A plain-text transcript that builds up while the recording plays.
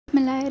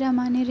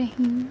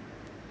Bismillahirrahmanirrahim.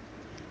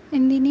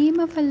 In the name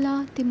of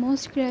Allah, the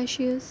most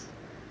gracious,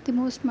 the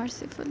most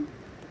merciful.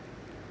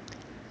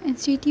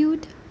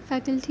 Institute,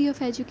 Faculty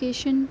of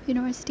Education,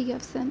 University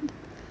of Sindh.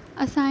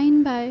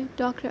 Assigned by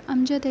Dr.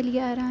 Amjad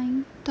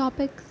Arain.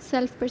 Topic: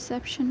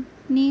 Self-Perception.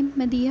 Name: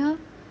 Madeeha.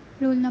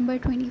 Rule number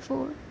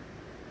 24.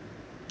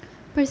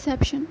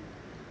 Perception: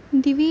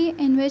 the way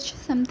in which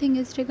something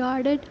is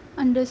regarded,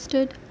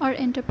 understood, or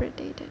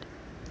interpreted.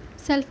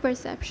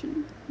 Self-perception: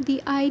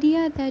 the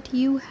idea that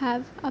you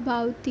have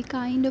about the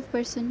kind of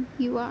person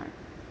you are.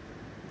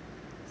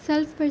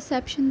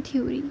 Self-perception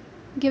theory,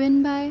 given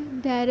by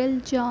Darrell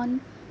John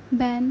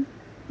Ben,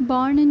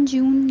 born in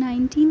June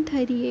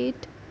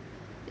 1938,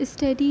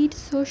 studied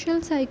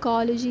social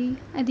psychology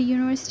at the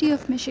University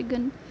of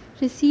Michigan,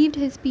 received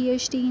his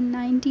Ph.D. in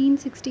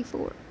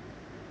 1964.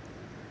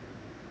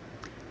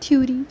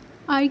 Theory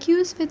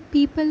argues with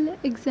people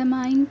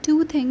examine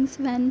two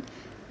things when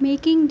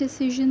making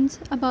decisions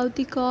about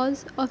the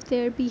cause of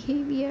their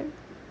behavior.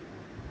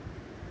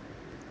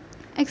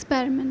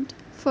 Experiment: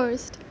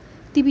 first,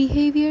 the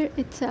behavior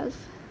itself;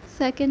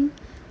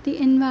 second, the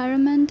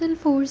environmental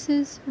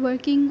forces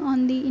working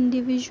on the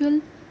individual.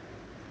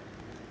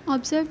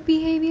 Observed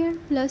behavior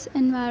plus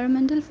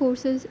environmental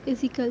forces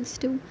is equals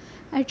to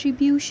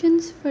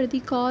attributions for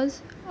the cause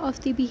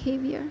of the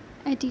behavior.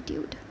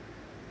 Attitude.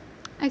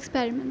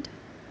 Experiment: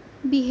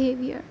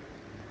 behavior: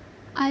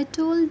 I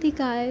told the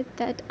guy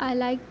that I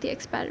liked the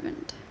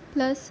experiment.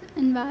 Plus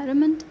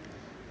environment: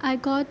 I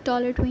got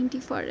 $20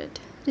 for it.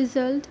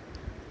 Result: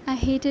 I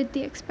hated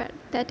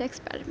that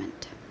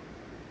experiment.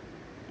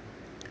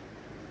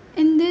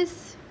 In this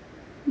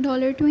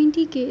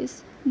 $20 case,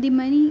 the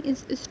money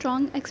is a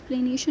strong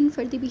explanation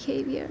for the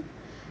behavior.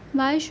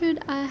 Why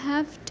should I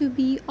have to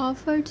be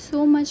offered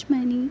so much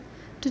money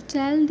to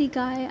tell the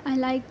guy I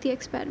like the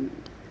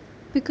experiment?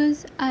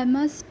 Because I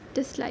must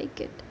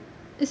dislike it.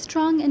 A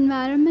strong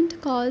environment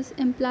cause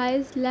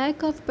implies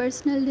lack of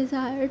personal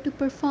desire to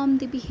perform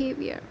the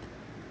behavior.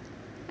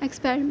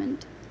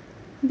 Experiment: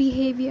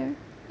 behavior: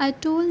 I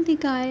told the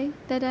guy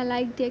that I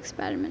liked the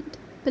experiment.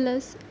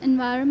 Plus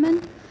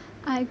environment: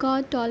 I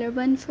got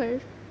 $1 for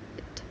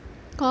it,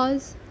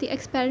 cause the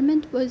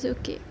experiment was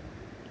okay.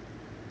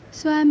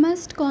 So I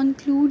must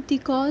conclude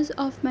the cause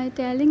of my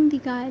telling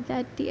the guy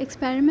that the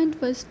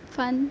experiment was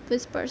fun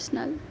was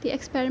personal. The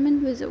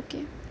experiment was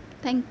okay.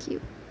 Thank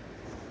you.